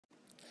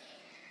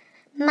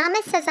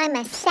Mama says I'm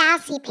a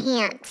sassy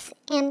pants,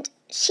 and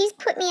she's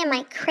put me in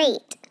my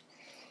crate.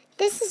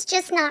 This is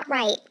just not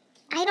right.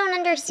 I don't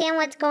understand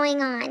what's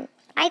going on.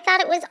 I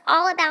thought it was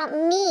all about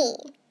me.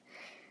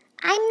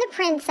 I'm the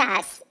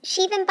princess.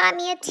 She even bought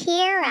me a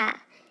tiara.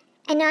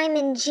 And now I'm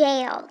in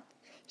jail.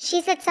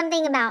 She said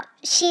something about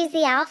she's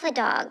the alpha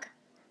dog.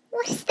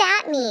 What does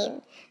that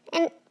mean?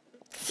 And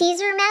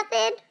Caesar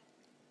method?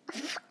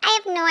 I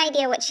have no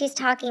idea what she's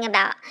talking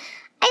about.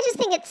 I just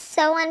think it's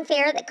so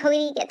unfair that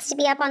Cody gets to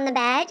be up on the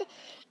bed,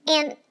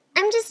 and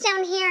I'm just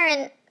down here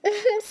and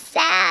I'm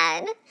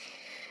sad.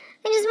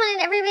 I just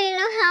wanted everybody to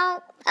know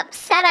how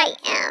upset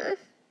I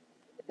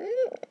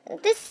am.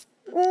 This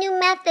new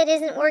method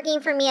isn't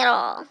working for me at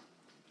all.